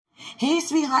Hey,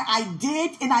 sweetheart, I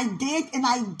did, and I did, and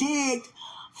I did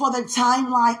for the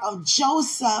timeline of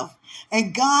Joseph.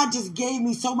 And God just gave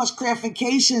me so much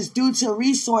clarifications due to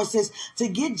resources to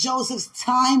get Joseph's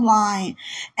timeline.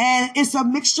 And it's a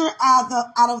mixture out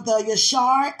of the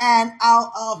Yashar and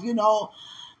out of,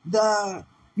 the,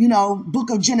 book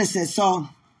of Genesis. So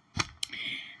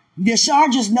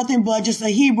Yashar just nothing but just a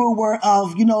Hebrew word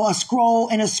of, a scroll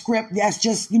and a script. That's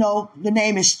just, the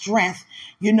name is strength.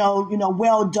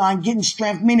 Well done, getting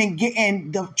strength, meaning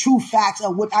getting the true facts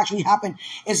of what actually happened.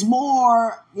 It's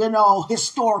more,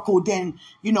 historical than,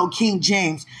 King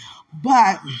James.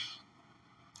 But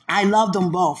I love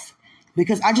them both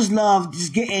because I just love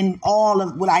just getting all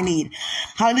of what I need.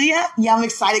 Hallelujah. Yeah, I'm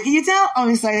excited. Can you tell?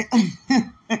 I'm excited.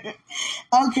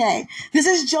 Okay. This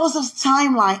is Joseph's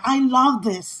timeline. I love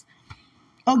this.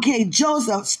 Okay,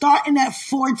 Joseph, starting at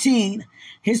 14,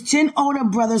 his 10 older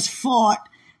brothers fought,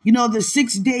 the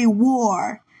 6-day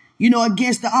war,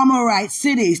 against the Amorite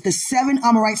cities, the 7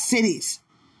 Amorite cities.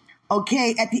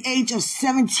 Okay, at the age of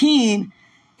 17,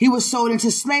 he was sold into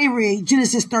slavery,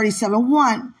 Genesis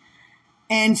 37:1.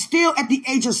 And still at the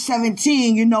age of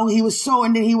 17, he was sold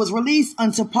and then he was released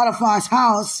unto Potiphar's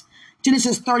house,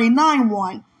 Genesis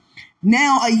 39:1.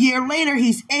 Now, a year later,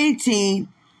 he's 18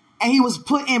 and he was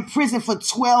put in prison for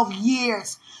 12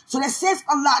 years. So that says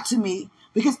a lot to me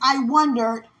because I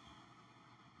wondered,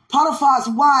 Potiphar's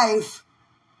wife,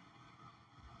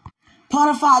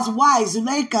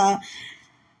 Zuleika,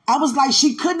 I was like,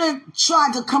 she couldn't have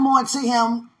tried to come on to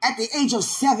him at the age of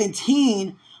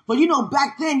 17. But,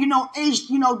 back then, age,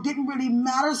 didn't really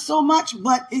matter so much,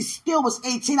 but it still was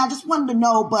 18. I just wanted to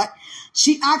know, but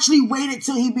she actually waited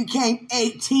till he became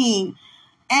 18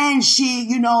 and she,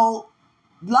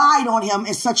 lied on him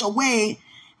in such a way.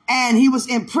 And he was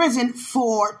in prison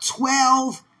for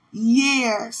 12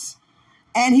 years.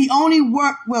 And he only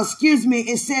worked,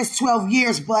 it says 12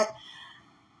 years, but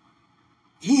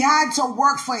he had to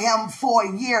work for him for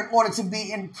a year in order to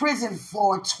be in prison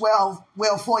for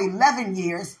 11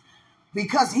 years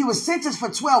because he was sentenced for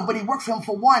 12, but he worked for him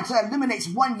for 1, so that eliminates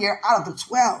 1 year out of the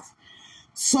 12.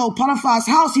 So Potiphar's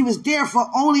house, he was there for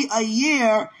only a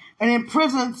year and in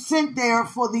prison sent there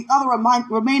for the other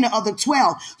remainder of the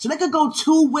 12. So that could go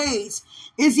two ways.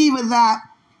 It's either that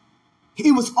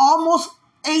he was almost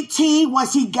 18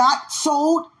 once he got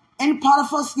sold in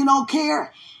Potiphar's,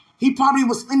 care. He probably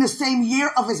was in the same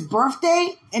year of his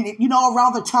birthday and,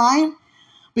 around the time.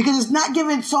 Because it's not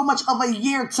given so much of a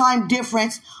year time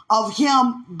difference of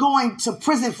him going to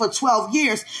prison for 12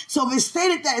 years. So if it's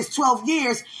stated that it's 12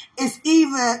 years, it's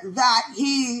either that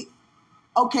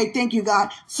okay, thank you, God.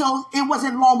 So it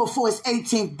wasn't long before his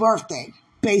 18th birthday,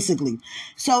 basically.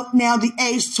 So now the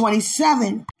age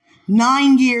 27.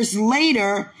 9 years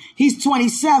later, he's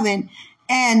 27,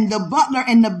 and the butler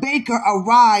and the baker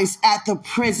arrives at the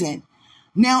prison.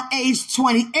 Now, age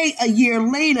 28, a year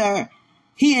later,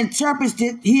 he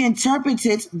interpreted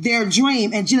their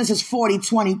dream in Genesis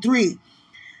 40:23.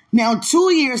 Now,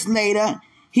 2 years later,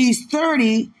 he's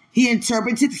 30, he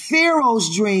interpreted Pharaoh's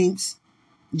dreams,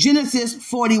 Genesis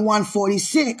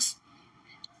 41:46.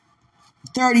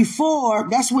 34,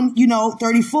 that's when,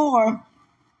 34,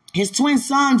 his twin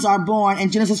sons are born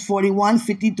in Genesis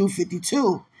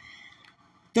 41:50-52.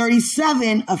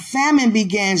 37, a famine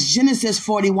begins, Genesis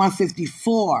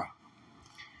 41:54.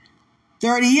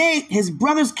 38, his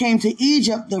brothers came to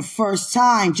Egypt the first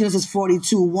time, Genesis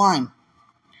 42:1.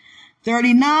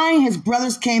 39, his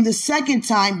brothers came the second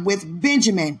time with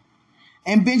Benjamin,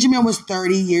 and Benjamin was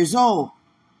 30 years old.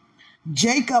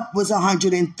 Jacob was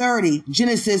 130,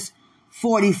 Genesis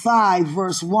 45,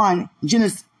 verse 1,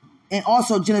 and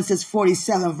also Genesis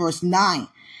 47, verse 9.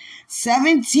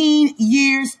 17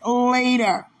 years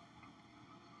later,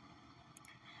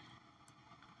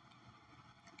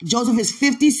 Joseph is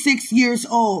 56 years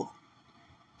old.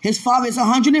 His father is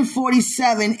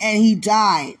 147 and he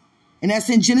died. And that's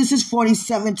in Genesis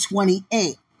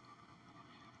 47:28.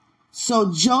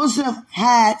 So Joseph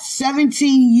had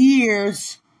 17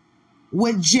 years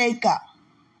with Jacob.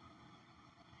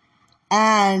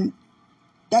 And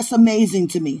that's amazing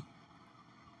to me.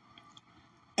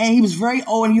 And he was very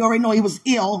old, and you already know he was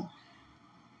ill.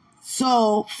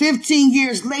 So 15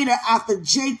 years later, after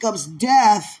Jacob's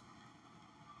death,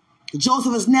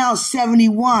 Joseph is now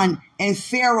 71 and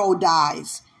Pharaoh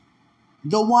dies,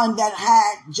 the one that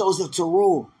had Joseph to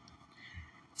rule.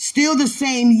 Still the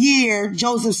same year,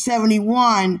 Joseph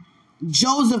 71,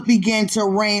 Joseph began to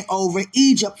reign over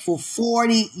Egypt for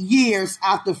 40 years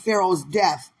after Pharaoh's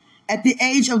death, at the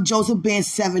age of Joseph being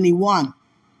 71.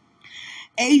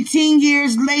 18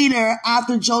 years later,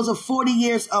 after Joseph 40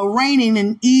 years of reigning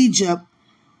in Egypt,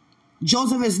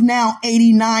 Joseph is now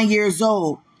 89 years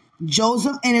old.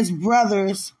 Joseph and his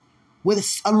brothers,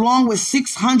 along with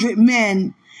 600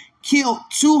 men, killed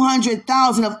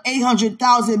 200,000 of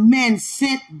 800,000 men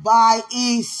sent by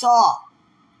Esau.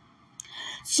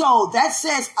 So that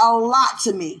says a lot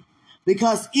to me,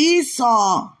 because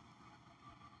Esau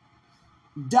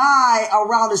died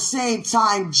around the same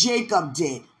time Jacob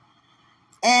did.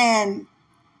 And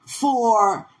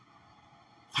for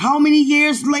how many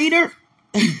years later?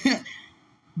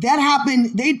 That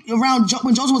happened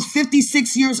when Joseph was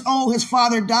 56 years old, his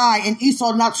father died, and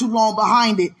Esau not too long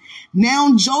behind it.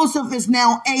 Now Joseph is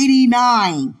now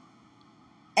 89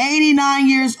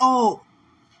 years old.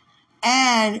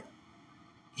 And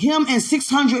him and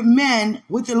 600 men,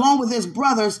 along with his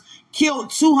brothers, killed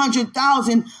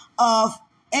 200,000 of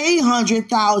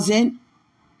 800,000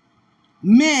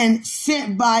 men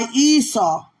sent by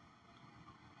Esau.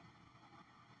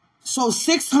 So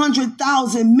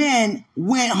 600,000 men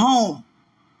went home.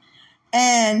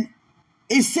 And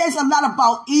it says a lot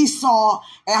about Esau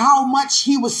and how much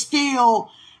he still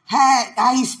had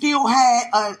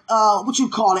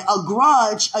a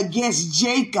grudge against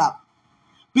Jacob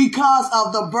because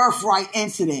of the birthright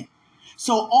incident.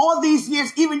 So all these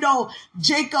years, even though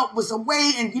Jacob was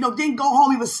away and, didn't go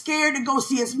home, he was scared to go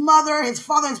see his mother, his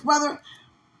father, his brother,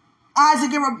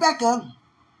 Isaac and Rebekah.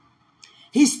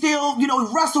 He still,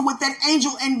 wrestled with that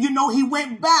angel, and, he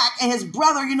went back, and his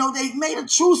brother, they made a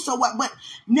truce or what. But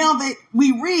now that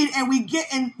we read and we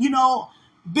get in,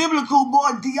 biblical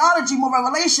more theology, more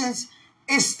revelations,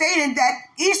 it's stated that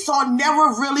Esau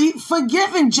never really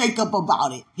forgiven Jacob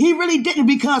about it. He really didn't,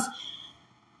 because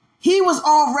he was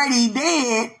already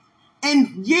dead.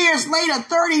 And years later,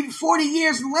 30, 40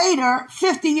 years later,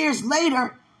 50 years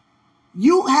later,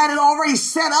 you had it already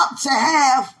set up to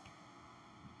have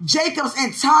Jacob's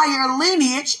entire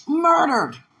lineage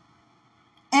murdered.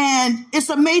 And it's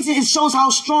amazing. It shows how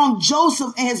strong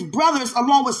Joseph and his brothers,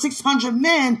 along with 600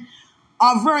 men,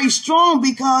 are very strong,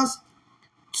 because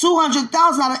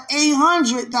 200,000 out of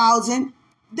 800,000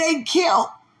 they killed.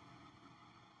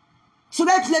 So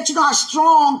that lets you know how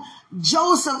strong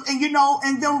Joseph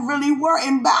and them really were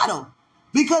in battle,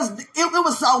 because it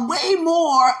was way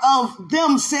more of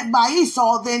them sent by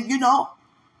Esau than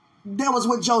there was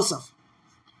with Joseph.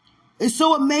 It's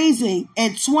so amazing.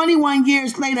 And 21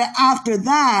 years later after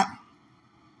that,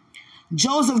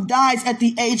 Joseph dies at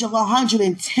the age of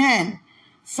 110,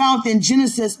 found in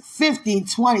Genesis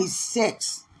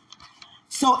 50:26.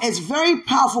 So it's very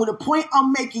powerful. The point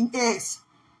I'm making is,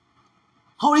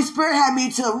 Holy Spirit had me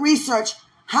to research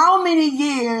how many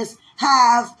years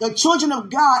have the children of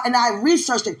God, and I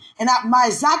researched it, and my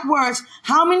exact words,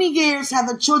 how many years have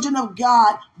the children of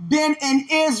God been in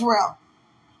Israel?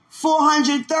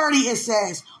 430, it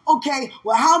says. Okay,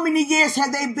 well, how many years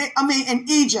have they been, in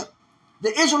Egypt?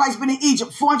 The Israelites been in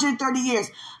Egypt 430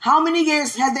 years. How many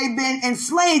years have they been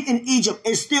enslaved in Egypt?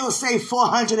 It still say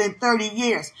 430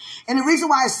 years. And the reason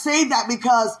why I say that,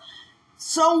 because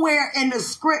somewhere in the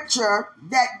scripture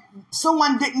that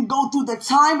someone didn't go through the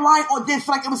timeline, or didn't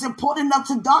feel like it was important enough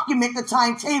to document the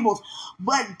timetables.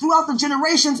 But throughout the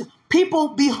generations, people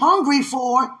be hungry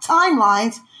for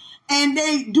timelines, and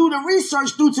they do the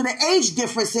research due to the age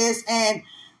differences and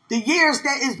the years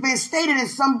that has been stated in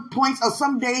some points or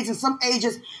some days and some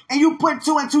ages, and you put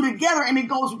two and two together, and it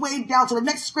goes way down to the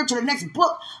next scripture, the next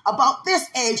book about this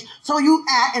age. So you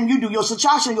add and you do your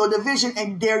subtraction, your division,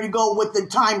 and there you go with the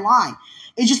timeline.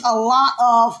 It's just a lot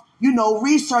of,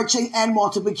 researching and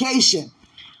multiplication.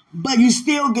 But you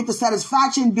still get the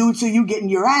satisfaction due to you getting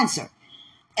your answer.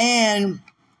 And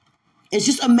it's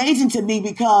just amazing to me,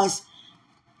 because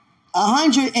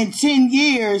 110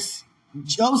 years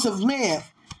Joseph lived,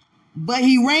 but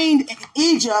he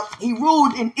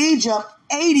ruled in Egypt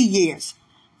 80 years.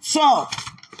 So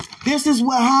this is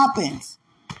what happens.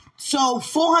 So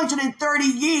 430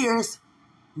 years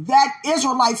that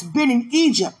Israelites been in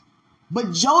Egypt,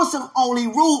 but Joseph only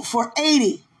ruled for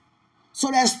 80.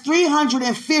 So that's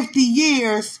 350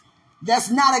 years that's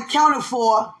not accounted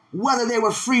for whether they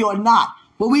were free or not.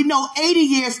 But we know 80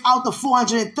 years out of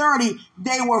 430,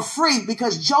 they were free,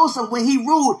 because Joseph, when he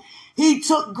ruled, he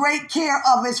took great care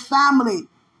of his family.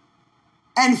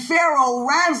 And Pharaoh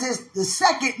Ramses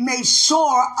II made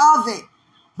sure of it.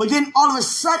 But then all of a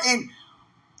sudden,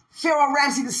 Pharaoh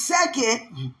Ramses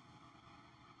II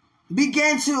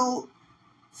began to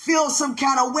feel some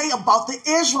kind of way about the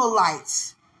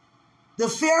Israelites. The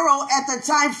Pharaoh at the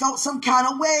time felt some kind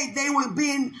of way. They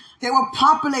were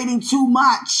populating too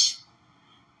much.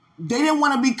 They didn't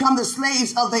want to become the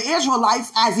slaves of the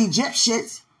Israelites as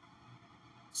Egyptians.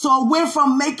 So it went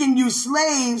from making you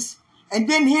slaves, and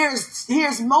then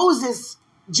here's Moses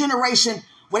generation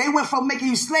where they went from making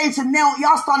you slaves to now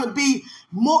y'all starting to be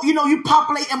more, you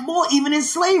populating more even in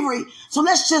slavery. So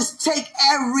let's just take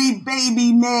every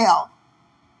baby male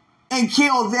and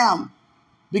kill them.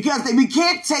 Because we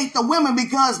can't take the women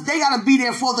because they got to be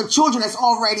there for the children that's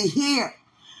already here.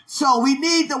 So we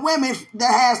need the women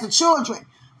that has the children.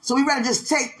 So we rather just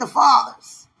take the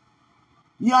fathers.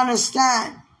 You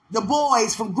understand? The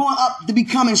boys from growing up to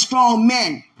becoming strong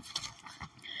men.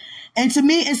 And to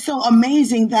me, it's so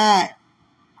amazing that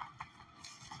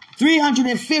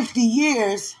 350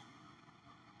 years,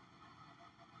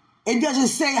 it doesn't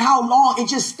say how long. It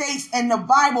just states in the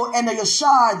Bible and the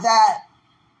Yashar that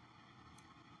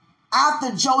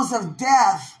after Joseph's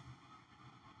death,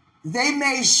 they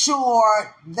made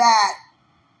sure that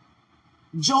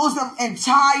Joseph's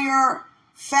entire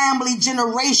family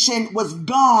generation was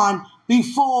gone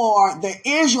before the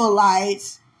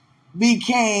Israelites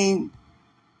became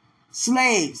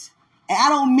slaves. And I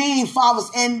don't mean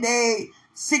fathers and their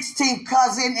 16th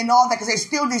cousin and all that, because they're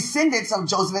still descendants of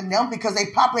Joseph and them because they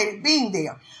populated being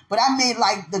there. But I mean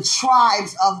like the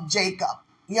tribes of Jacob.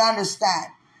 You understand?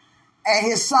 And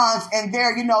his sons, and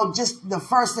they're, just the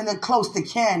first and the close to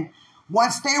kin.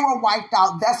 Once they were wiped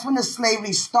out, that's when the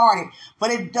slavery started. But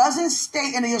it doesn't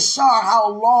state in the Yashar how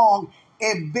long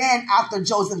it been after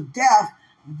Joseph's death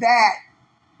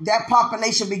that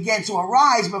population began to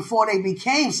arise before they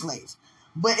became slaves.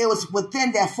 But it was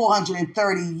within that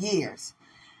 430 years.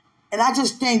 And I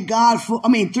just thank God for,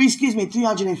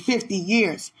 350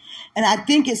 years. And I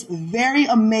think it's very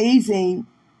amazing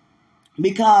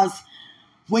because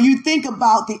when you think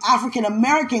about the African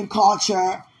American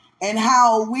culture and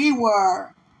how we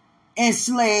were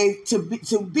enslaved to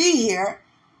be here,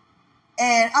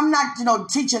 and I'm not,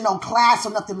 teaching no class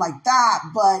or nothing like that,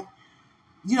 but,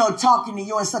 talking to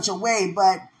you in such a way,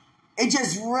 but it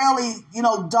just really,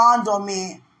 dawned on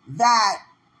me that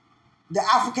the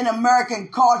African American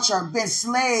culture been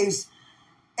slaves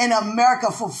in America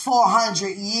for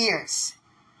 400 years.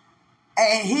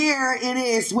 And here it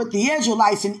is with the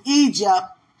Israelites in Egypt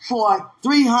for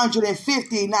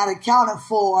 350, not accounted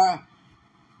for,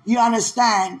 you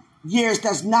understand, years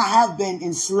that's not have been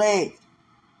enslaved.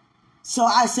 So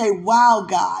I say, wow,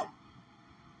 God,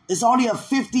 it's only a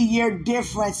 50-year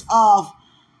difference of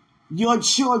your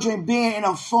children being in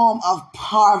a form of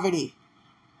poverty.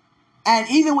 And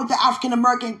even with the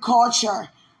African-American culture,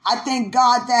 I thank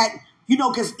God that,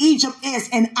 because Egypt is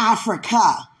in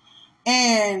Africa.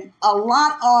 And a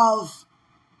lot of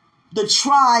the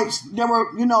tribes that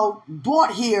were,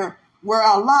 brought here were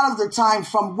a lot of the time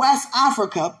from West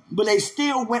Africa, but they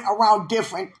still went around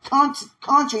different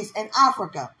countries in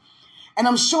Africa. And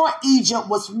I'm sure Egypt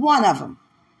was one of them.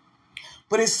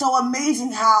 But it's so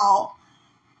amazing how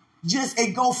just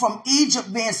it go from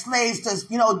Egypt being slaves to,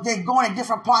 they're going to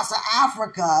different parts of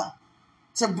Africa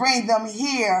to bring them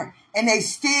here. And they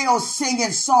still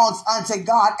singing songs unto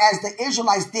God as the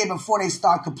Israelites did before they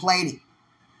start complaining.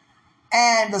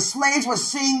 And the slaves were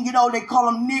singing, they call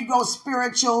them Negro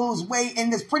spirituals,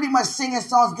 and it's pretty much singing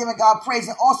songs, giving God praise,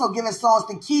 and also giving songs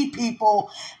to keep people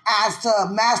as to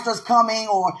masters coming,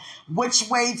 or which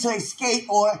way to escape,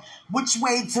 or which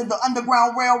way to the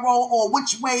Underground Railroad, or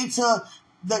which way to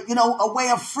the, a way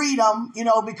of freedom,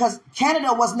 because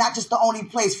Canada was not just the only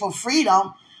place for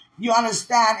freedom. You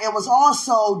understand? It was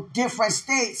also different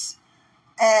states.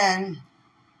 And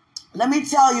let me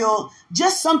tell you,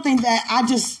 just something that I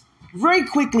just, very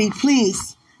quickly,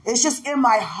 please, it's just in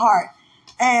my heart.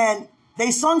 And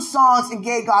they sung songs and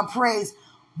gave God praise.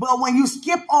 But when you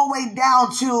skip all the way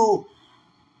down to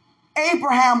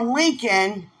Abraham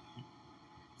Lincoln,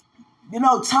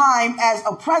 time as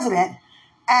a president,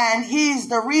 and he's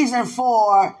the reason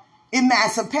for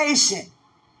emancipation.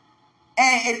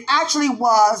 And it actually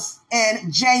was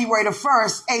in January the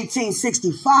 1st,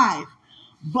 1865.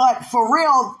 But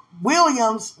Pharrell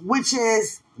Williams, which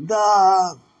is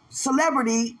the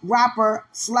celebrity rapper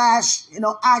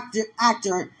 /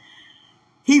 actor,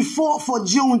 he fought for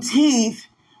Juneteenth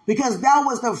because that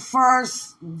was the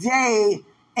first day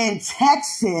in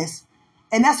Texas,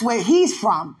 and that's where he's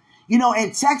from.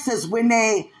 In Texas, when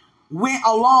they went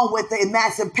along with the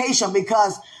emancipation,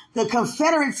 because the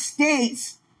Confederate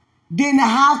States didn't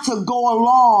have to go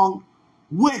along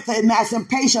with the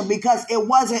emancipation because it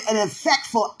wasn't an effect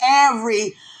for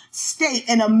every state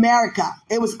in America.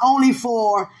 It was only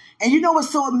for, and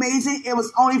what's so amazing? It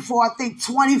was only for, I think,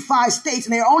 25 states,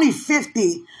 and there are only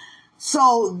 50.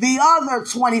 So the other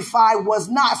 25 was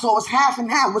not. So it was half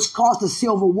and half, which caused the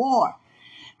Civil War.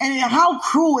 And how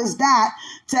cruel is that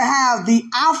to have the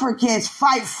Africans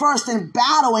fight first in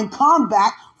battle and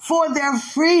combat for their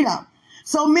freedom?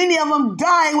 So many of them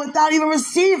dying without even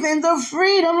receiving the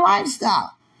freedom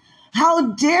lifestyle.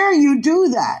 How dare you do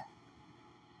that?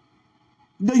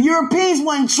 The Europeans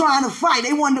weren't trying to fight.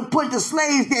 They wanted to put the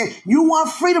slaves there. You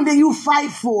want freedom, then you fight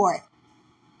for it.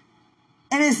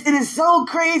 And it is so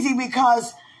crazy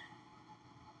because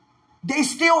they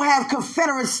still have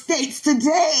Confederate states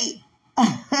today.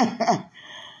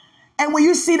 And when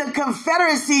you see the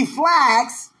Confederacy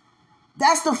flags,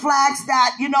 that's the flags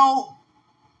that,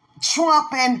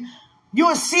 Trump, and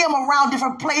you'll see them around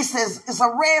different places. It's a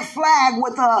red flag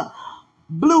with a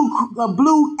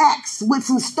blue X with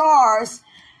some stars.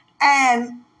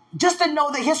 And just to know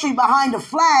the history behind the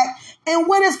flag. And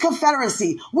what is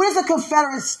Confederacy? What is a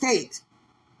Confederate state?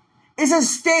 It's a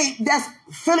state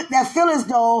that feel as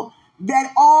though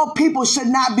that all people should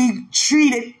not be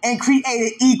treated and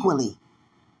created equally.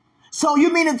 So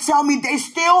you mean to tell me they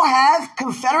still have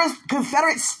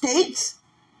Confederate states,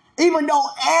 even though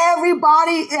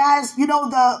everybody has,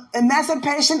 the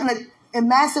emancipation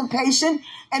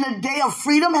and the Day of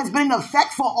Freedom has been in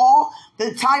effect for all the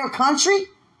entire country?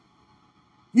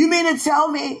 You mean to tell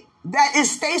me that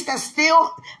it's states that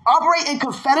still operate in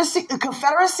Confederacy?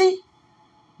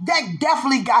 That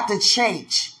definitely got to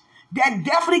change. That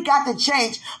definitely got to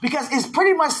change, because it's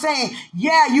pretty much saying,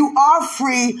 yeah, you are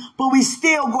free, but we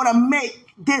still going to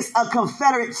make this a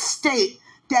Confederate state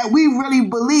that we really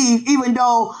believe, even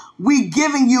though we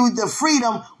giving you the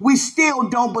freedom, we still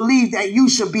don't believe that you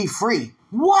should be free.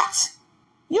 What?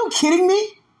 You kidding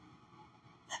me?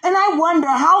 And I wonder,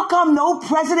 how come no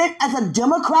president as a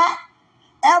Democrat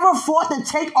ever fought to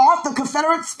take off the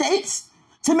Confederate states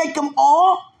to make them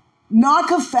all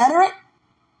non-Confederate?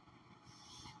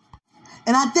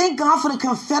 And I thank God for the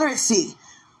Confederacy,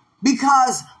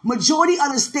 because majority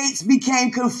of the states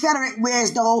became Confederate,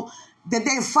 whereas though that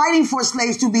they're fighting for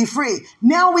slaves to be free.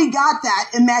 Now we got that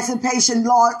emancipation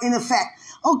law in effect.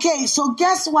 Okay, so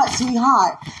guess what,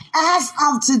 sweetheart? As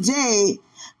of today,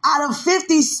 out of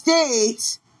 50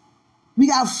 states, we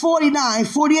got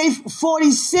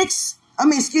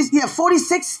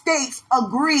 46 states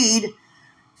agreed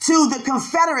to the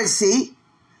Confederacy.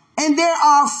 And there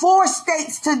are 4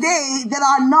 states today that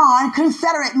are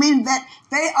non-Confederate, meaning that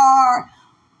they are,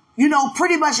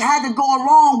 pretty much had to go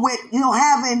along with,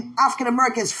 having African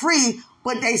Americans free,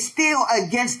 but they still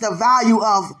against the value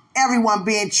of everyone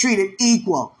being treated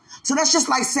equal. So that's just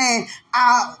like saying,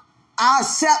 I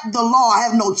accept the law, I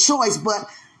have no choice, but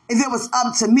if it was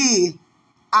up to me,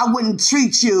 I wouldn't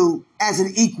treat you as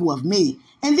an equal of me.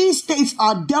 And these states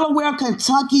are Delaware,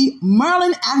 Kentucky,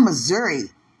 Maryland, and Missouri.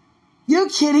 You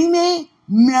kidding me?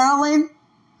 Maryland?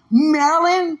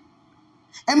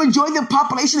 And majority of the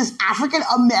population is African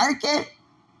American?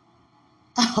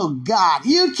 Oh, God.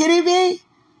 You kidding me?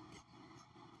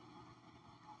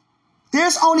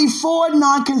 There's only 4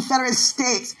 non-Confederate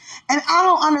states. And I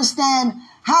don't understand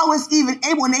how it's even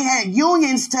able, when they had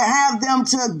unions, to have them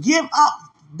to give up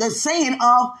the saying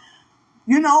of,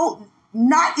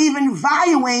 not even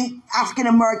valuing African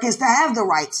Americans to have the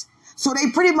rights. So they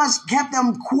pretty much kept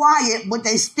them quiet, but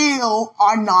they still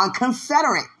are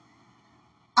non-Confederate.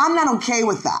 I'm not okay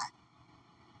with that.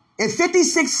 If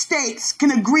 56 states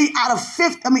can agree out of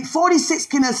 50, 46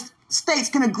 states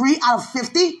can agree out of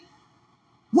 50,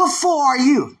 what for are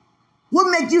you?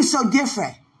 What make you so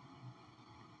different?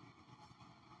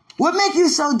 What make you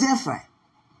so different?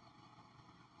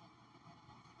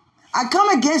 I come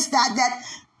against that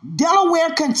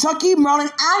Delaware, Kentucky,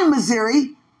 Maryland, and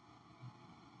Missouri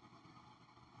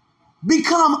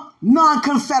become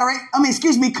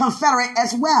Confederate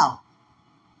as well.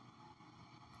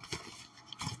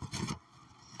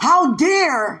 How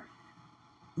dare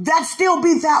that still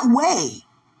be that way?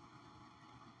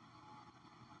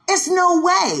 It's no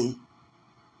way.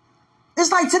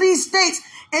 It's like to these states,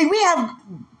 and we have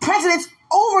presidents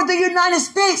over the United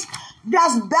States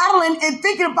that's battling and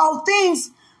thinking about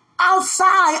things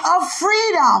outside of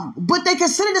freedom, but they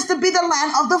consider this to be the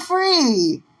land of the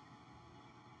free.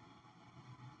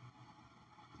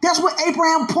 That's what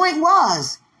Abraham's point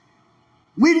was.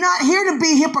 We're not here to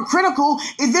be hypocritical.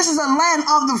 If this is a land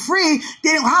of the free,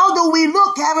 then how do we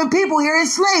look having people here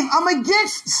enslaved? I'm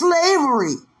against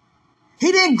slavery.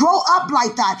 He didn't grow up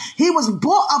like that. He was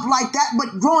brought up like that,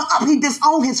 but growing up, he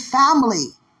disowned his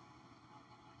family.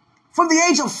 From the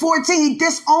age of 14, he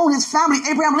disowned his family.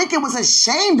 Abraham Lincoln was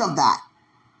ashamed of that.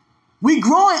 We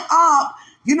growing up,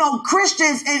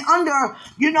 Christians and under,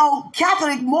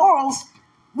 Catholic morals,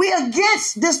 we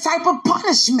against this type of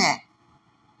punishment.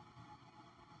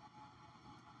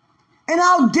 And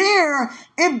how dare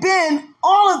it been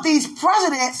all of these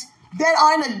presidents that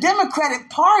are in the Democratic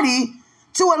Party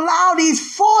to allow these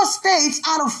 4 states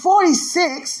out of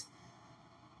 46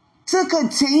 to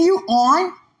continue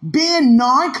on being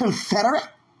non-Confederate?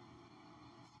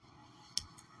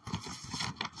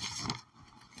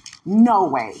 No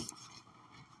way.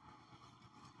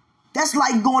 That's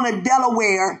like going to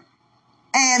Delaware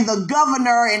and the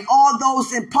governor and all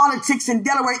those in politics in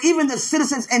Delaware, even the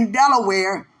citizens in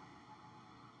Delaware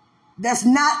that's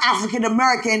not African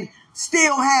American,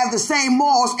 still have the same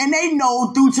morals, and they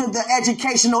know due to the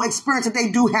educational experience that they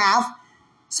do have,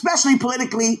 especially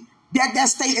politically, that that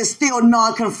state is still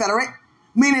non-Confederate,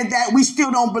 meaning that we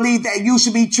still don't believe that you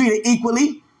should be treated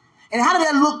equally. And how did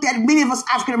that look that many of us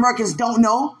African Americans don't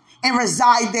know and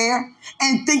reside there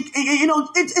and think,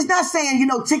 it's not saying,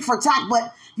 tick for tack,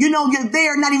 but, you're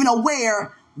there not even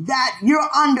aware that you're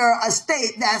under a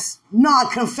state that's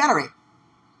non-Confederate.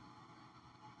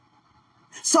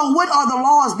 So what are the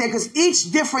laws there? Because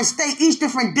each different state, each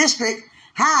different district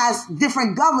has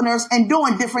different governors and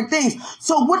doing different things.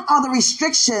 So what are the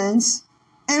restrictions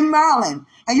in Maryland?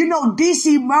 And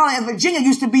D.C., Maryland, and Virginia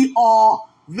used to be all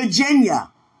Virginia.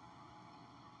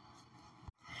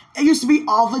 It used to be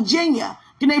all Virginia.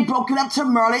 Then they broke it up to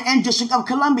Maryland and District of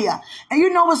Columbia. And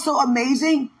you know what's so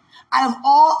amazing? Out of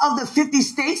all of the 50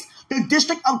 states, the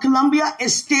District of Columbia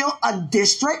is still a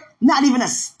district, not even a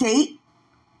state.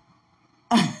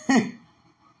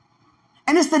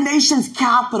 And it's the nation's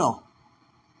capital.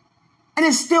 And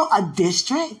it's still a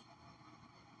district.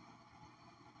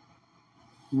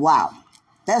 Wow.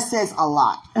 That says a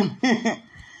lot.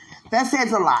 That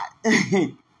says a lot.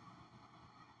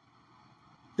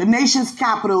 The nation's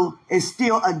capital is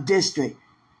still a district.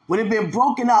 When it's been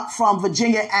broken up from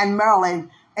Virginia and Maryland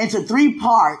into 3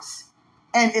 parts,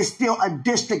 and it's still a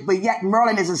district, but yet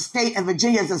Maryland is a state and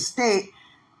Virginia is a state,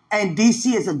 and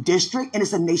D.C. is a district, and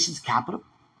it's the nation's capital.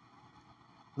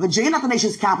 Virginia not the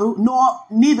nation's capital,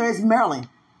 neither is Maryland.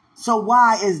 So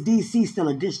why is D.C. still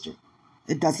a district?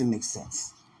 It doesn't make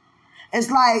sense. It's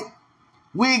like,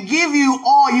 we give you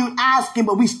all you asking,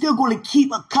 but we still going to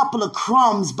keep a couple of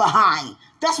crumbs behind.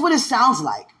 That's what it sounds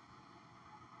like.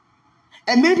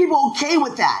 And many people are okay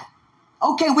with that.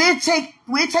 Okay, we'll take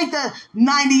the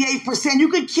 98%. You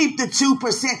could keep the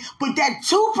 2%, but that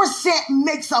 2%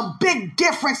 makes a big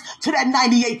difference to that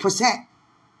 98%.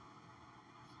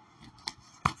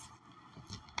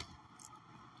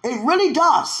 It really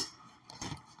does.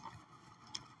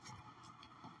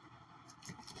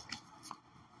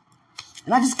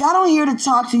 And I just got on here to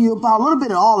talk to you about a little bit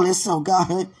of all this, so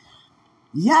God.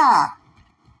 Yeah.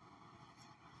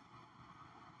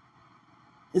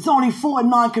 It's only 4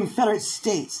 non-Confederate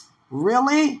states.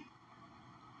 Really?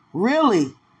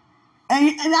 Really?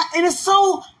 And it's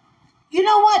so, you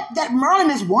know what? That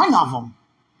Maryland is one of them.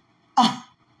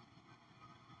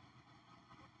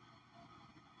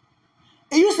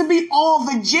 It used to be all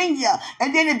Virginia,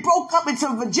 and then it broke up into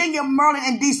Virginia, Maryland,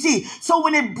 and D.C. So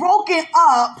when it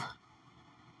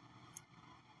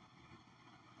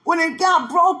got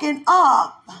broken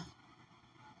up,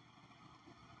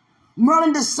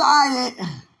 Maryland decided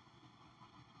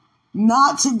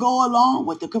not to go along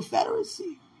with the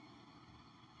Confederacy.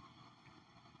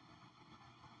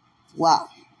 Wow.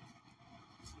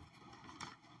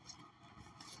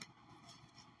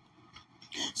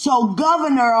 So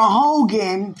Governor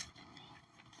Hogan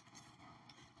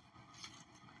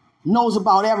knows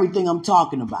about everything I'm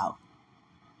talking about.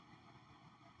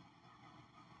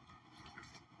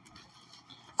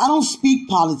 I don't speak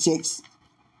politics,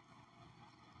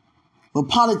 but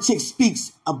politics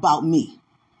speaks about me.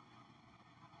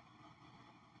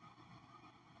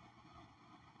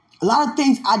 A lot of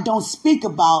things I don't speak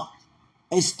about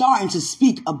is starting to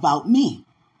speak about me.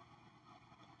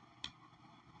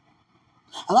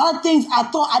 A lot of things I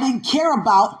thought I didn't care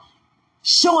about,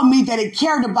 showing me that it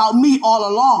cared about me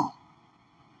all along.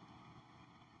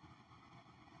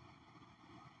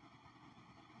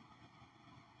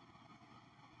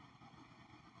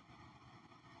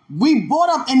 We brought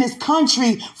up in this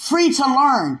country free to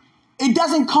learn. It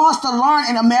doesn't cost to learn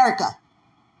in America.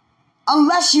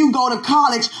 Unless you go to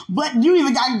college, but you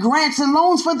even got grants and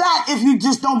loans for that if you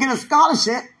just don't get a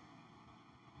scholarship.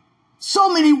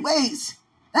 So many ways.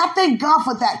 And I thank God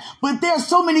for that. But there are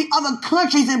so many other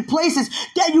countries and places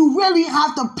that you really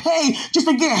have to pay just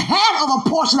to get half of a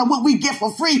portion of what we get for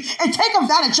free and take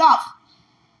advantage of.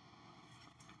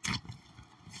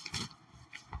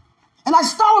 And I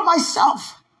start with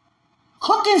myself.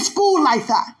 Hooking school like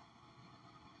that.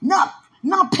 Not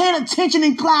paying attention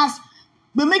in class,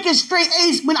 but making straight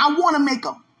A's when I want to make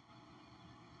them.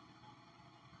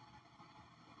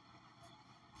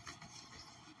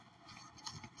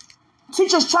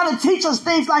 Teachers try to teach us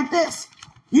things like this.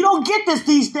 You don't get this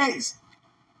these days.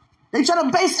 They try to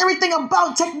base everything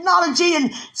about technology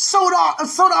and soda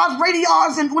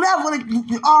radars and whatever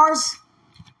the R's.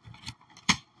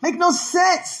 Make no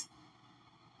sense.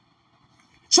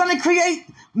 Trying to create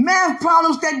math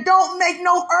problems that don't make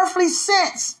no earthly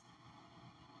sense.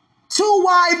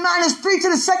 2y minus 3 to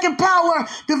the second power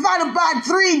divided by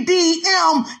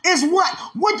 3dm is what?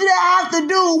 What do that have to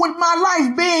do with my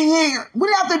life being here? What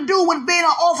do it have to do with being an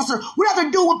officer? What do it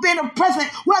have to do with being a president?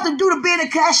 What do it have to do with being a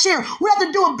cashier? What do it have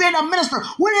to do with being a minister?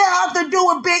 What do it have to do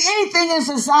with being anything in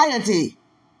society?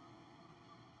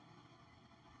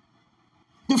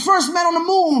 The first man on the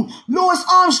moon, Neil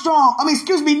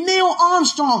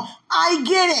Armstrong. I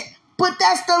get it. But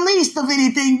that's the least of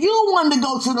anything. You wanted to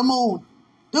go to the moon.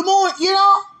 The moon,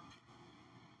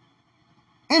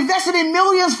 invested in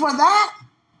millions for that?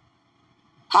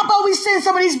 How about we send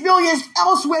some of these billions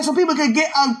elsewhere so people can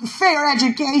get a fair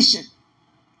education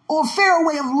or a fair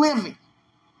way of living?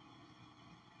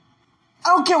 I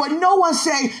don't care what no one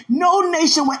say. No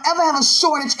nation will ever have a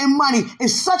shortage in money.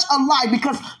 It's such a lie,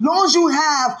 because as long as you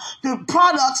have the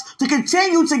products to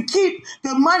continue to keep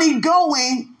the money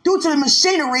going due to the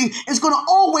machinery, it's going to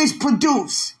always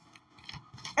produce.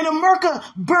 And America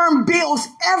burn bills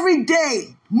every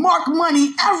day, mark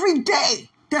money every day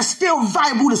that's still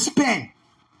viable to spend.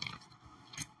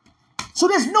 So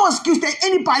there's no excuse that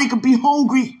anybody could be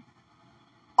hungry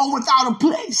or without a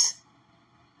place.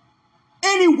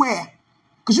 Anywhere.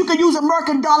 Because you can use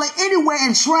American dollar anywhere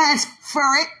and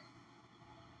transfer it.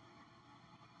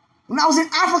 When I was in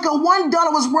Africa, $1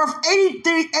 was worth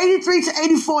 83 to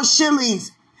 84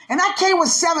 shillings. And that came with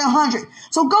 700.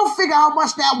 So go figure how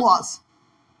much that was.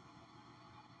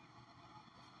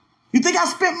 You think I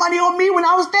spent money on me when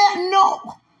I was there?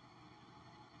 No.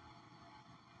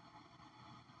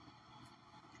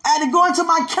 I had to go into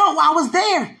my account while I was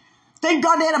there. Thank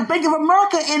God they had a Bank of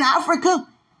America in Africa.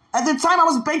 At the time, I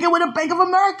was banking with a Bank of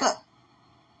America.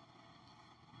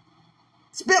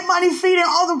 Spent money feeding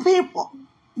other people,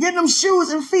 getting them shoes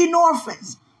and feeding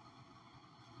orphans.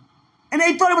 And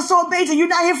they thought it was so amazing. You're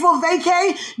not here for a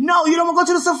vacay? No. You don't want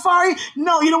to go to the safari?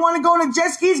 No. You don't want to go on the jet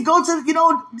skis? Go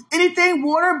to, anything,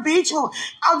 water, beach, or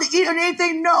out to eat or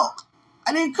anything? No.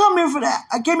 I didn't come here for that.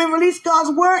 I came here to release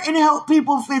God's word and help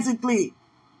people physically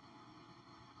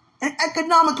and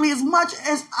economically as much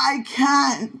as I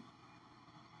can.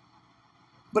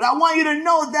 But I want you to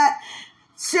know that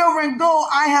silver and gold,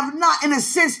 I have not, in the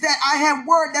sense that I have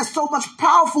word that's so much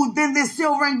powerful than this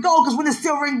silver and gold. Because when the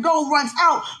silver and gold runs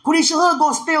out, Quenisha Hood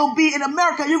going to still be in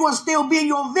America. You're going to still be in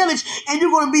your village, and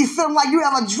you're going to be feeling like you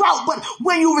have a drought. But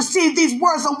when you receive these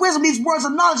words of wisdom, these words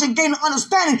of knowledge, and gain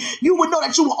understanding, you will know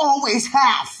that you will always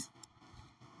have.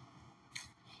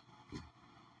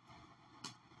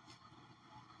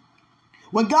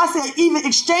 When God said even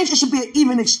exchange, it should be an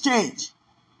even exchange.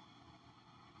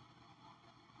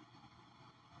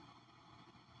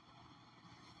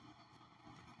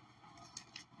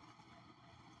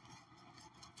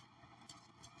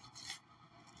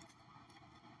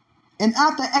 And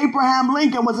after Abraham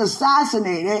Lincoln was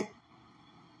assassinated,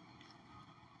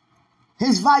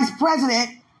 his vice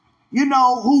president,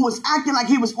 who was acting like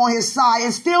he was on his side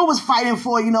and still was fighting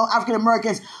for, African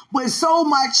Americans, but so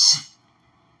much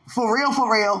for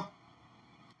real,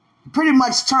 pretty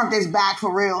much turned his back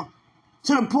for real,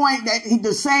 to the point that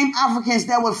the same Africans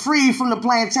that were freed from the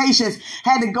plantations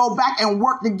had to go back and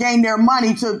work to gain their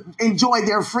money to enjoy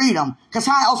their freedom. Because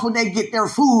how else would they get their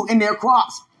food and their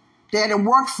crops? They had to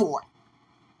work for it.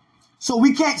 So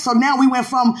now we went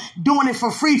from doing it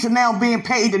for free to now being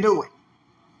paid to do it.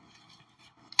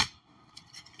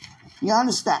 You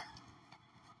understand?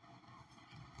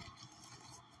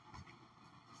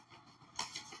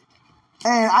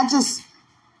 And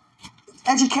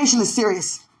education is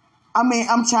serious.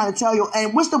 I'm trying to tell you.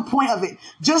 And what's the point of it?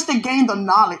 Just to gain the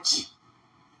knowledge.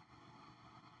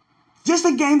 Just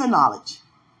to gain the knowledge.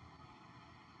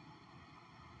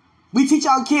 We teach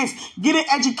our kids, get an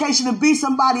education to be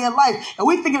somebody in life. And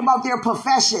we thinking about their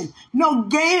profession. No,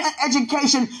 gain an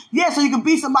education, so you can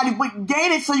be somebody, but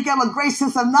gain it so you can have a great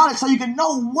sense of knowledge, so you can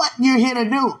know what you're here to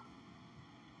do.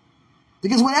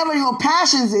 Because whatever your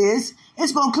passions is,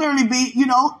 it's going to clearly be,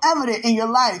 evident in your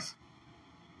life.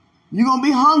 You're going to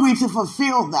be hungry to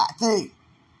fulfill that thing.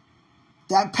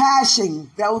 That passion,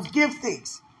 those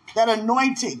giftings, that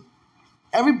anointing.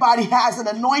 Everybody has an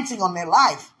anointing on their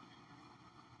life.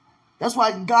 That's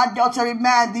why God dealt every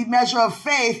man the measure of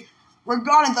faith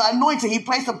regarding the anointing he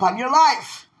placed upon your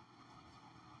life.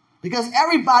 Because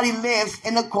everybody lives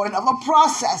in accordance of a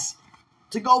process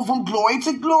to go from glory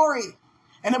to glory.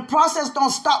 And the process don't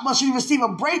stop once you receive a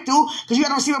breakthrough, because you got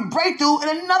to receive a breakthrough in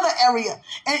another area.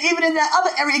 And even in that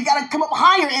other area, you got to come up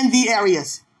higher in the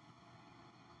areas.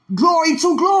 glory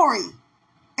to glory.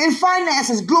 In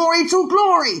finances, glory to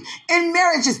glory. In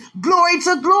marriages, glory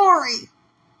to glory.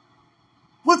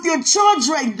 With your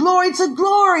children, glory to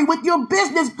glory. With your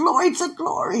business, glory to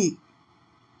glory.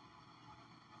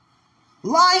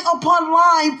 Line upon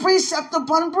line, precept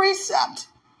upon precept.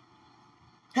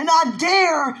 And I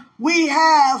dare we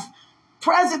have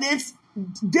presidents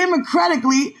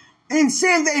democratically and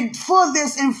saying they for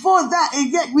this and for that,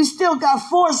 and yet we still got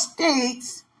 4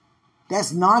 states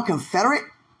that's non-Confederate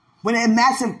when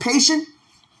emancipation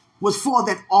was for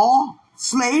that all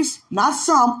slaves, not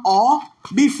some, all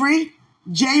be free.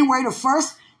 January the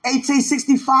 1st,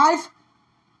 1865.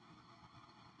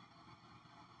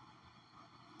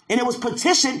 And it was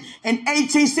petitioned in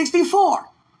 1864.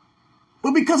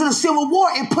 But because of the Civil War,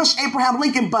 it pushed Abraham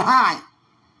Lincoln behind.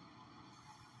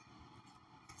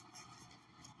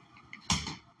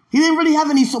 He didn't really have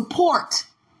any support.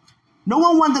 No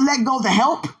one wanted to let go of the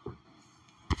help.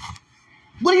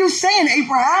 What are you saying,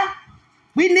 Abraham?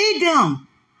 We need them.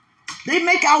 They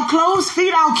make our clothes,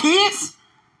 feed our kids.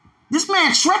 This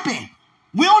man tripping.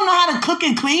 We don't know how to cook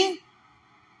and clean.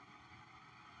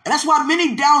 And that's why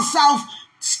many down south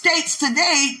states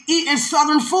today eating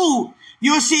southern food.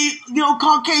 You'll see,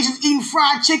 Caucasians eating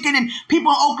fried chicken and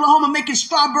people in Oklahoma making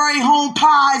strawberry home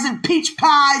pies and peach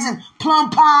pies and plum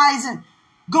pies. And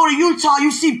go to Utah,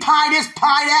 you see pie this,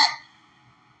 pie that.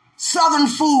 Southern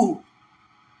food.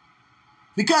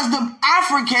 Because the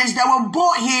Africans that were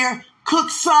brought here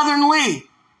cooked southernly.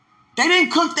 They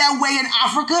didn't cook that way in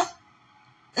Africa.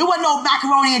 It wasn't no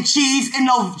macaroni and cheese in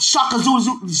no Shaka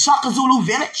Zulu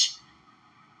village.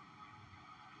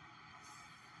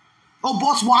 Or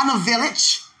Botswana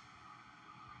village.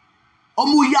 Or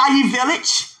Muyayi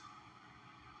village.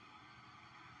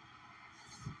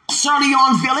 Sierra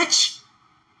Leone village.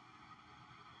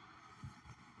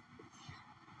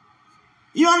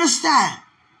 You understand?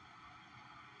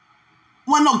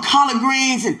 Wasn't no collard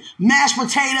greens and mashed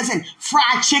potatoes and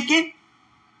fried chicken.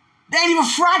 They ain't even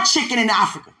fried chicken in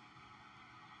Africa.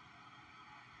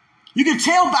 You can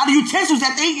tell by the utensils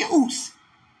that they use.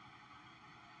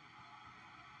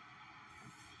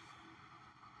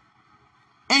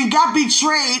 And got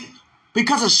betrayed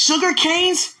because of sugar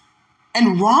canes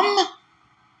and rum.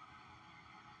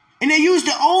 And they used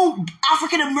their own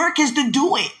African Americans to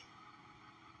do it.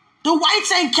 The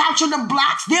whites ain't captured the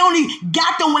blacks. They only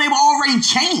got them when they were already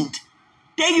chained.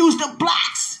 They used the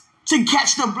blacks to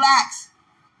catch the blacks.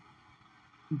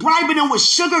 Bribing them with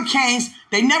sugar canes.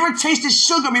 They never tasted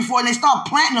sugar before and they start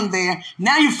planting them there.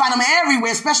 Now you find them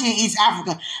everywhere, especially in East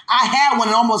Africa. I had one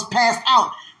and almost passed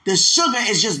out. The sugar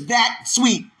is just that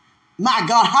sweet. My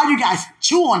God, how do you guys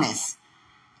chew on this?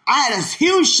 I had a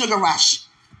huge sugar rush.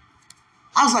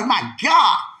 I was like, my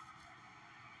God.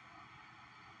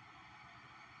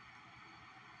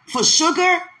 For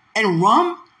sugar and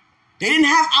rum, they didn't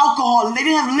have alcohol. They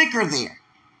didn't have liquor there.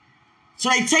 So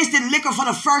they tasted liquor for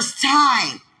the first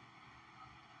time.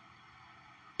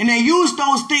 And they used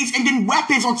those things and then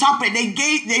weapons on top of it.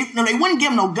 They wouldn't give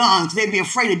them no guns. They'd be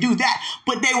afraid to do that.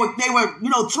 But they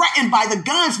were threatened by the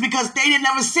guns because they didn't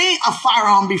ever see a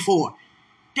firearm before.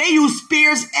 They used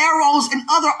spears, arrows, and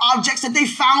other objects that they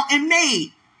found and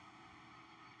made.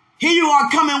 Here you are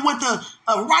coming with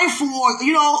a rifle or,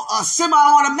 a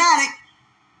semi-automatic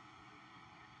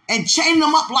and chaining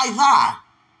them up like that.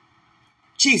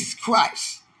 Jesus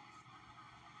Christ.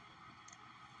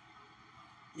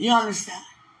 You understand?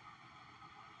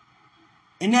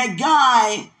 And that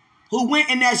guy who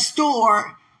went in that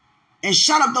store and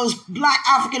shot up those black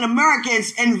African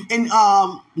Americans in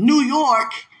New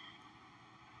York,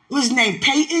 what was his name?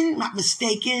 Peyton, not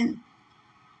mistaken.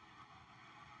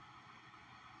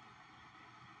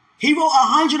 He wrote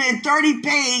 130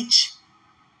 page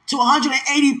to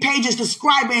 180 pages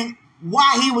describing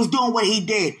why he was doing what he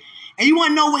did. And you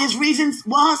want to know what his reasons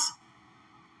was?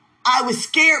 I was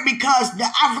scared because the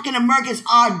African Americans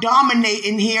are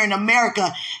dominating here in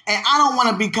America and I don't want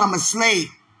to become a slave.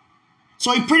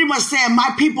 So he pretty much saying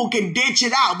my people can ditch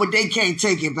it out, but they can't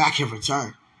take it back in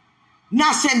return.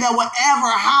 Not saying that would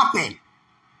ever happen.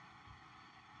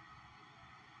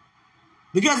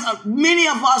 Because many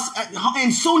of us,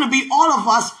 and soon to be all of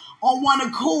us, on one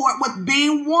accord with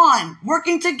being one,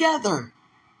 working together.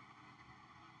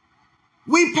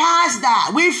 We passed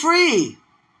that. We free.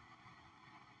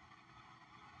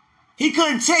 He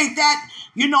couldn't take that.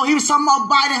 He was talking about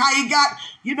Biden, how he got,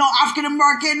 African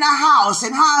American in the House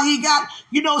and how he got,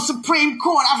 Supreme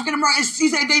Court, African Americans. He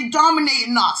said they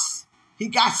dominating us. He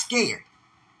got scared.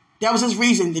 That was his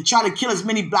reason, to try to kill as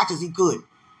many blacks as he could.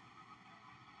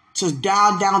 To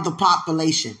down the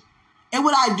population. And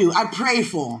what I do, I pray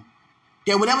for him.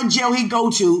 that whatever jail he go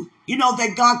to, you know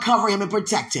that God cover him and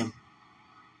protect him.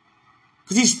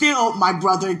 Because he's still my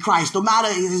brother in Christ, no matter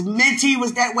if his mentee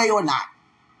was that way or not.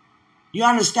 You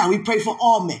understand? We pray for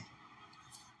all men.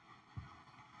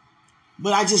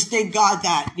 But I just thank God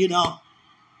that,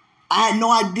 I had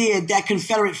no idea that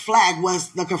Confederate flag was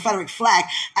the Confederate flag.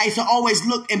 I used to always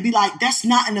look and be like, that's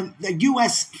not in the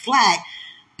U.S. flag,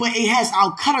 but it has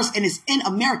our colors and it's in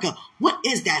America. What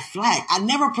is that flag? I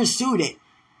never pursued it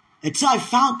until I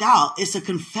found out it's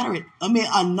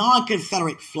a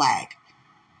non-Confederate flag.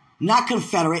 Not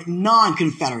Confederate,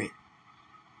 non-Confederate.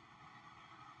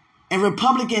 And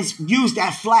Republicans use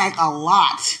that flag a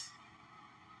lot.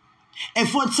 And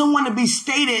for someone to be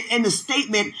stated in the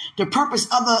statement, the purpose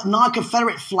of the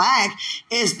non-Confederate flag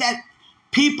is that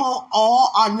people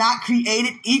all are not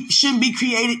created, shouldn't be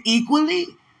created equally.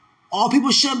 All people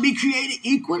shouldn't be created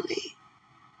equally.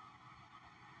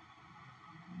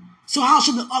 So how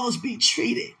should the others be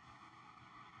treated?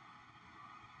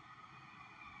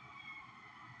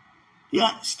 You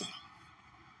understand?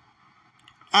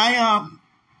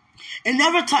 It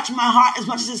never touched my heart as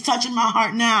much as it's touching my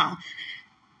heart now.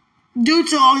 Due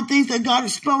to all the things that God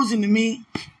is exposing to me.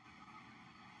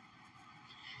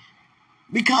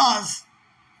 Because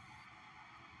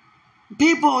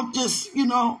people just,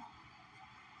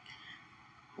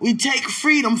 we take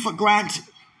freedom for granted.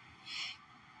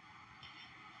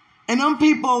 And them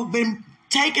people been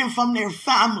taken from their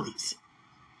families.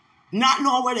 Not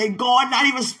knowing where they're going, not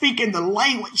even speaking the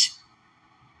language.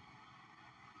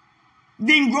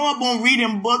 Didn't grow up on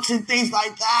reading books and things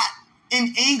like that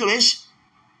in English.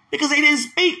 Because they didn't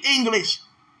speak English.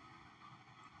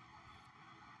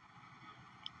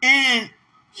 And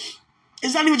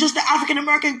it's not even just the African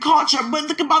American culture, but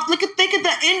think of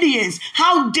the Indians.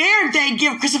 How dare they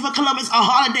give Christopher Columbus a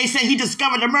holiday saying he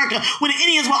discovered America when the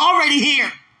Indians were already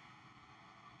here?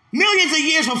 Millions of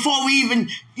years before we even,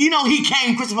 he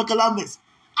came, Christopher Columbus.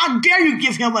 How dare you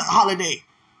give him a holiday?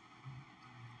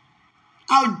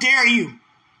 How dare you?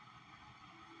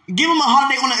 Give him a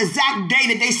holiday on the exact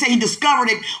day that they say he discovered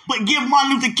it, but give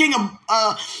Martin Luther King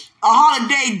a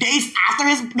holiday days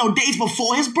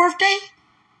before his birthday?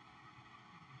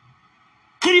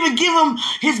 Couldn't even give him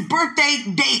his birthday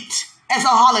date as a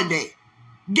holiday.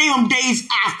 Gave him days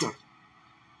after.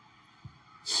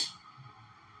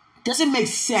 Doesn't make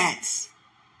sense.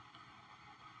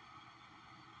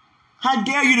 How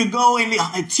dare you to go in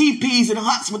the teepees and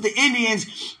huts with the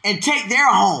Indians and take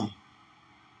their home?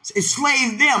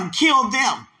 Enslave them, kill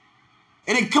them.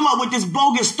 And then come up with this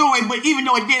bogus story, but even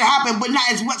though it did happen, but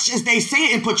not as much as they say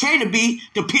it and portray to be,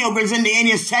 the Pilgrims and the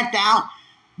Indians sat down.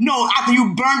 No, after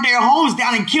you burned their homes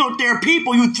down and killed their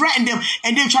people, you threatened them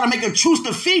and then try to make a truce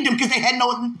to feed them because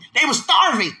they were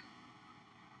starving.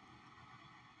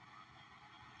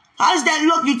 How does that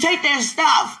look? You take their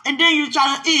stuff and then you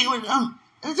try to eat with them.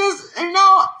 It's just,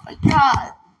 my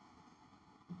God.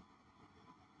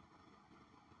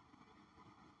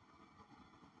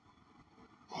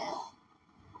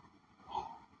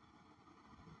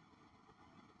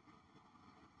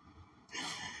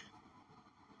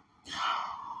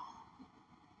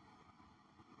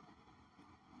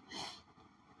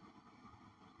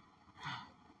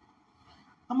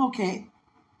 I'm okay.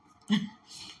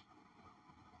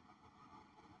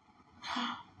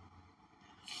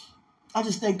 I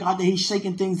just thank God that he's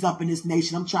shaking things up in this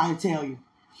nation. I'm trying to tell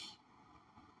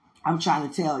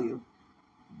you.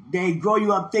 They grow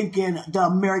you up thinking the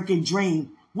American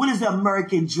dream. What is the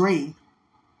American dream?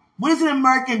 What is an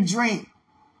American dream?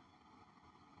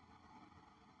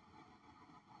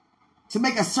 To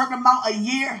make a certain amount a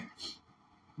year,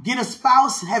 get a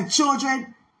spouse, have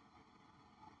children,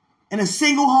 in a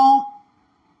single home,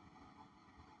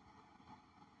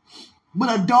 with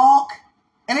a dog.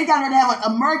 And they got to have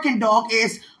an American dog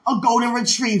is a golden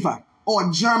retriever or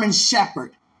a German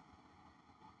shepherd.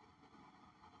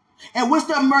 And what's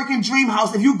the American dream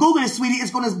house? If you Google it, sweetie,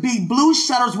 it's going to be blue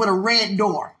shutters with a red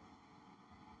door.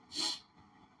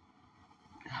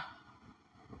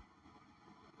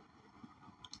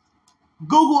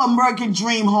 Google American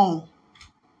dream home.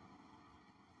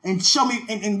 And show me,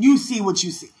 and you see what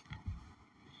you see.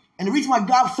 And the reason why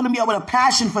God filling me up with a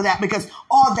passion for that, because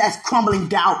all that's crumbling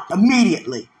down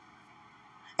immediately.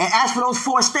 And as for those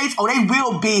 4 states, they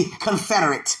will be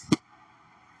Confederate.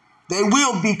 They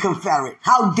will be Confederate.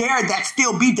 How dare that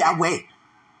still be that way?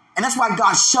 And that's why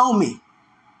God showed me.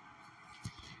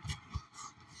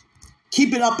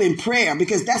 Keep it up in prayer,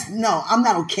 because I'm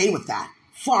not okay with that.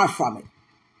 Far from it.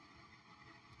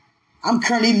 I'm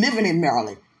currently living in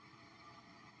Maryland.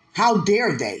 How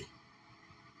dare they?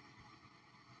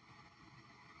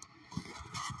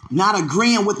 not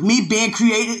agreeing with me being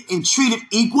created and treated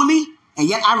equally, and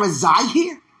yet I reside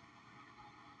here?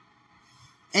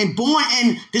 And born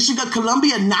in District of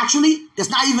Columbia naturally, that's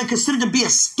not even considered to be a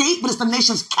state, but it's the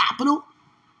nation's capital?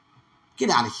 Get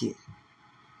out of here.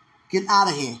 Get out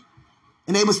of here.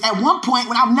 And they was, at one point,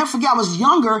 when I'll never forget, I was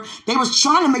younger, they was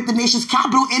trying to make the nation's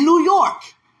capital in New York.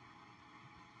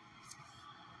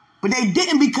 But they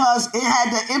didn't, because it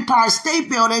had the Empire State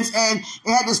Buildings and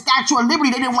it had the Statue of Liberty.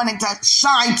 They didn't want it to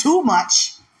shine too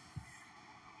much.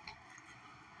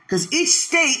 Because each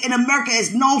state in America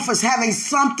is known for having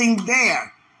something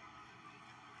there.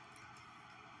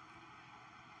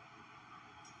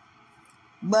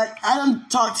 But I don't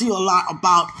talk to you a lot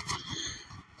about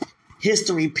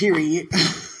history, period.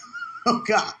 Oh,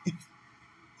 God.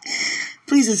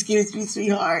 Please excuse me,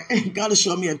 sweetheart. God has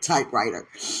shown me a typewriter.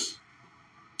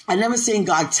 I never seen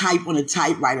God type on a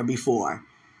typewriter before.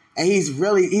 And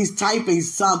he's typing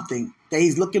something that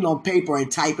he's looking on paper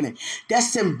and typing it.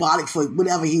 That's symbolic for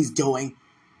whatever he's doing.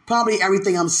 Probably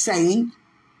everything I'm saying.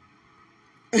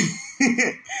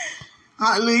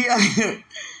 Hallelujah.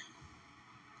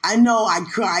 I know I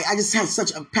cry. I just have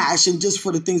such a passion just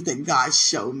for the things that God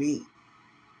showed me.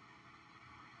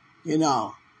 You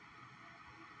know.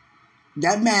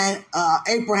 That man,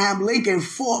 Abraham Lincoln,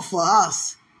 fought for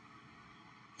us.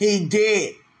 He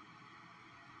did.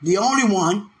 The only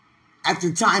one at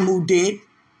the time who did.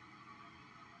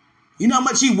 You know how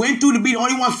much he went through to be the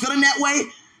only one feeling that way?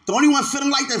 The only one feeling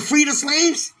like to free the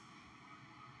slaves?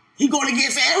 He going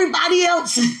against everybody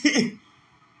else.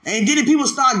 And then people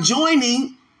start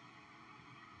joining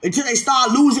until they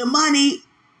start losing money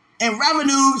and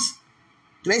revenues.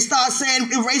 They start saying,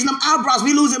 raising them eyebrows.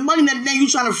 We losing money. Then you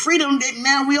trying to free them.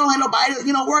 Now we don't have nobody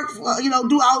to, work for,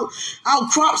 do our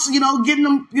crops, getting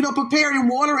them, prepared and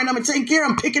watering them and taking care of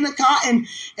them, picking the cotton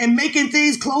and making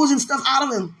things, clothes and stuff out of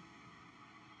them.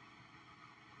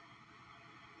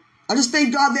 I just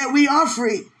thank God that we are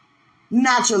free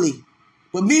naturally.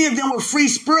 But many of them were free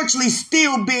spiritually,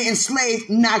 still being enslaved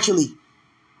naturally.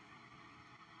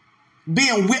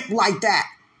 Being whipped like that.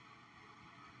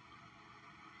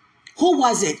 Who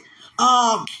was it?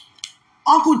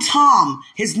 Uncle Tom.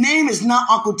 His name is not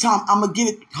Uncle Tom. I'm going to give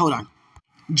it. Hold on.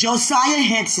 Josiah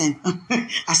Henson.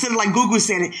 I said it like Google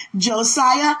said it.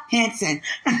 Josiah Henson.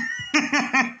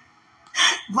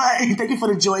 But thank you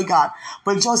for the joy, God.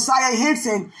 But Josiah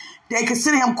Henson, they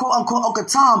consider him quote unquote Uncle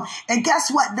Tom. And guess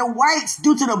what? The whites,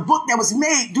 due to the book that was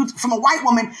made from a white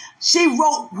woman, she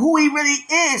wrote who he really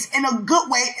is in a good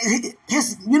way.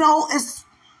 His, it's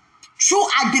true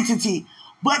identity.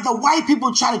 But the white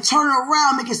people try to turn it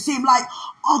around, make it seem like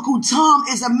Uncle Tom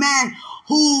is a man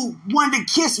who wanted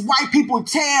to kiss white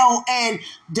people's tail and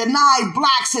deny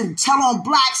blacks and tell on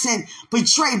blacks and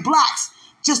betray blacks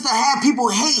just to have people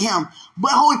hate him. But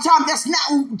the whole time, that's not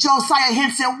who Josiah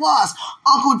Henson was.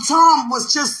 Uncle Tom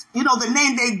was just, the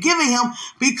name they giving him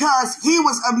because he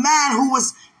was a man who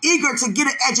was eager to get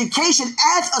an education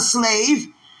as a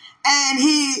slave, and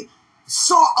he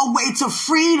sought a way to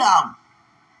freedom.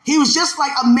 He was just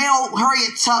like a male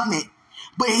Harriet Tubman,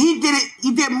 but he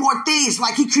did more things.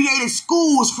 Like he created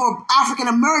schools for African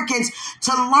Americans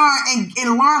to learn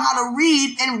and learn how to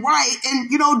read and write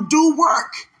and, do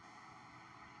work.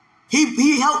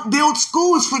 He helped build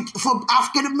schools for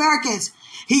African Americans.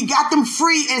 He got them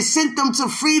free and sent them to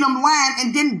Freedom Land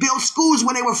and didn't build schools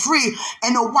when they were free.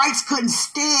 And the whites couldn't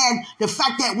stand the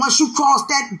fact that once you crossed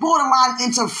that borderline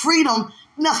into freedom,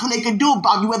 nothing they could do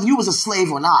about you, whether you was a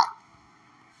slave or not.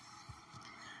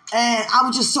 And I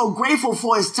was just so grateful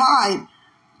for his time,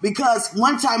 because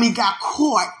one time he got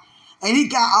caught and he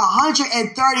got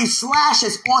 130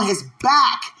 slashes on his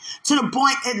back to the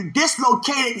point it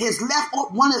dislocated his left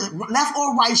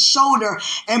or right shoulder.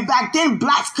 And back then,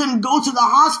 blacks couldn't go to the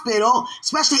hospital,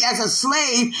 especially as a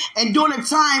slave. And during the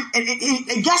time,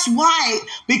 and guess why?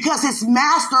 Because his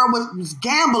master was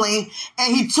gambling,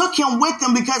 and he took him with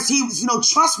him because he was,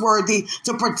 trustworthy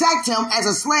to protect him as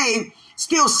a slave,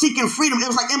 still seeking freedom. It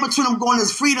was like in between him going to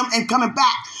his freedom and coming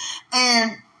back.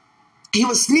 And he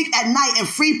would sneak at night and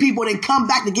free people and then come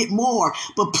back to get more,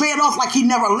 but play it off like he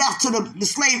never left to the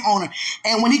slave owner.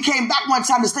 And when he came back one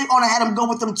time, the slave owner had him go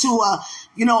with them to a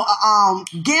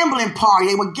gambling party.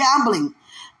 They were gambling.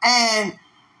 And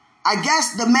I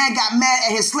guess the man got mad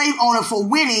at his slave owner for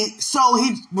winning, so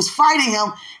he was fighting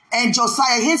him. And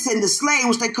Josiah Henson, the slave,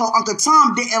 which they call Uncle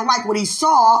Tom, didn't like what he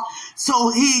saw. So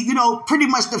he, pretty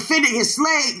much defended his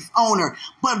slave owner.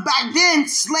 But back then,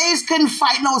 slaves couldn't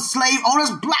fight no slave owners.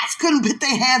 Blacks couldn't put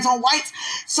their hands on whites.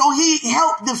 So he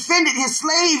helped defended his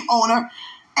slave owner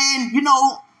and,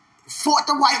 fought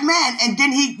the white man. And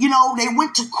then they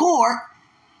went to court.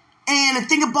 And the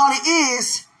thing about it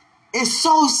is, It's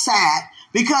so sad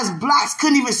because blacks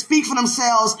couldn't even speak for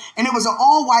themselves, and it was an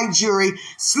all-white jury.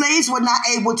 Slaves were not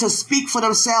able to speak for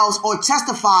themselves or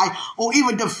testify or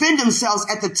even defend themselves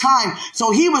at the time,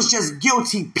 so he was just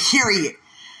guilty, period.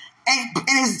 And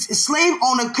his slave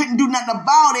owner couldn't do nothing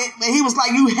about it, but he was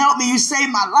like, you helped me, you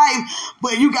saved my life,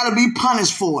 but you got to be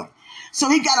punished for it. So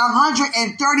he got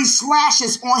 130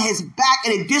 slashes on his back,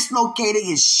 and it dislocated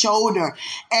his shoulder,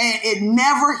 and it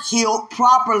never healed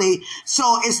properly.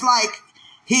 So it's like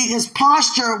his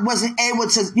posture wasn't able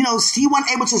to, he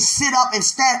wasn't able to sit up and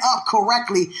stand up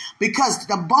correctly because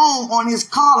the bone on his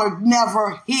collar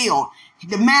never healed.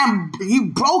 The man, he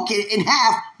broke it in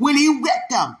half when he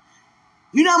whipped him.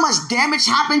 You know how much damage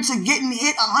happened to getting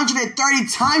hit 130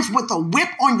 times with a whip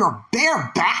on your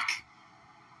bare back?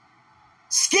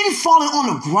 Skin falling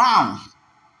on the ground.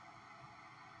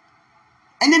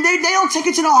 And then they don't take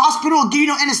you to the hospital or give you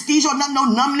no anesthesia or nothing, no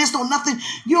numbness or nothing.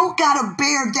 You don't got to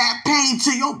bear that pain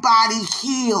till your body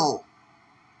heal.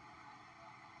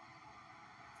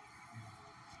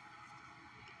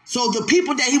 So the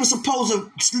people that he was supposed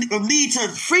to lead to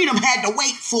freedom had to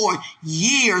wait for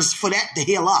years for that to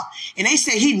heal up. And they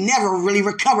said he never really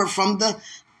recovered from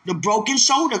the broken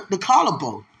shoulder, the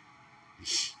collarbone.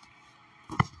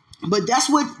 But that's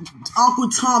what Uncle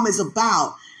Tom is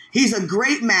about. He's a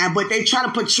great man, but they try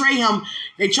to portray him.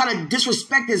 They try to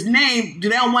disrespect his name. They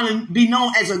don't want to be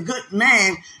known as a good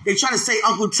man. They try to say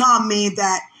Uncle Tom means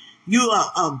that you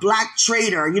are a black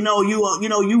traitor.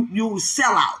 You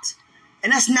sell out.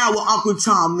 And that's not what Uncle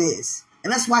Tom is.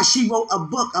 And that's why she wrote a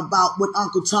book about what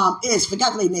Uncle Tom is.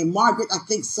 Forgot the name, Margaret, I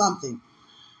think something.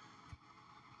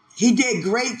 He did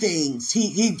great things.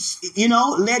 He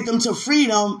led them to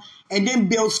freedom and then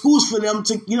built schools for them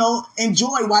to,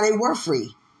 enjoy while they were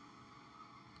free.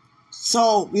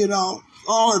 So,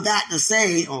 all of that to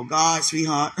say, oh God,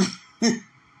 sweetheart.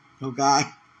 Oh God.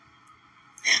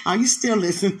 Are you still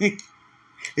listening?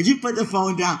 Did you put the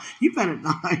phone down? You better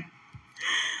not.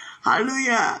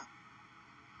 Hallelujah.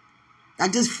 I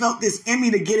just felt this in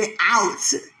me to get it out.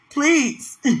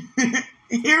 Please.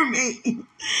 Hear me. It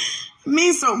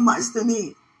means so much to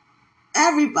me.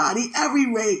 Everybody,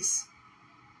 every race.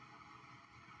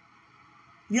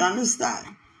 You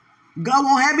understand? God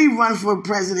won't have me run for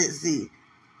presidency.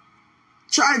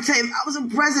 Try to tell you, if I was a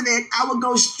president, I would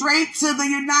go straight to the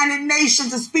United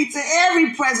Nations to speak to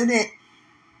every president.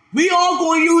 We all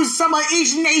going to use some of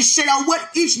each nation or what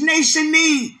each nation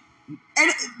needs. And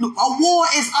a war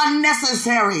is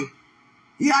unnecessary.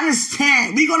 You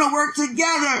understand? We're going to work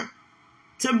together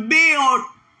to build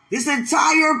this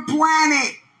entire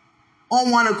planet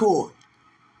on one accord.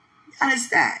 You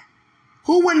understand?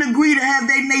 Who wouldn't agree to have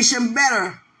their nation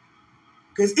better?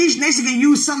 Because each nation can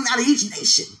use something out of each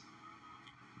nation.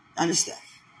 Understand?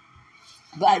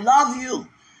 But I love you.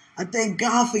 I thank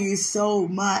God for you so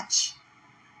much.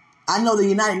 I know the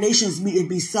United Nations it'd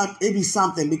be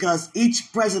something because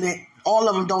each president, all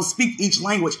of them don't speak each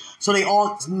language. So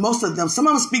most of them, some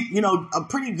of them speak, a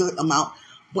pretty good amount,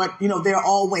 but, there are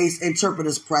always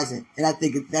interpreters present. And I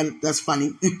think that's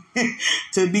funny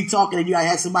to be talking and you gotta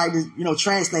have somebody to,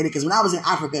 translate it. Because when I was in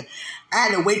Africa, I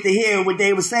had to wait to hear what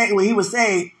they were saying, what he was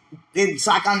saying,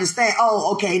 so I can understand,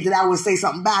 oh, okay, then I would say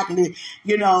something back and then,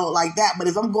 like that. But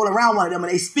if I'm going around one of them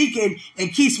and they speaking in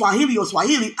Kiswahili or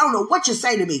Swahili, I don't know what you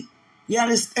say to me. You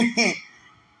understand?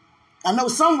 I know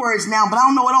some words now, but I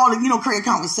don't know it all to, create a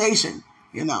conversation,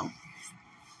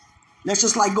 That's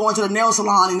just like going to the nail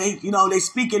salon and they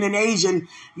speaking in Asian,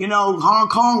 Hong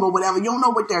Kong or whatever. You don't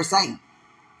know what they're saying.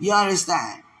 You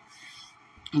understand?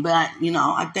 But,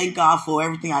 I thank God for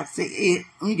everything I say.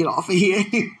 Let me get off of here.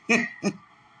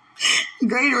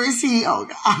 Greater is He, oh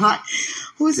God,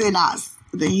 who's in us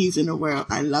than He's in the world.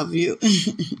 I love you.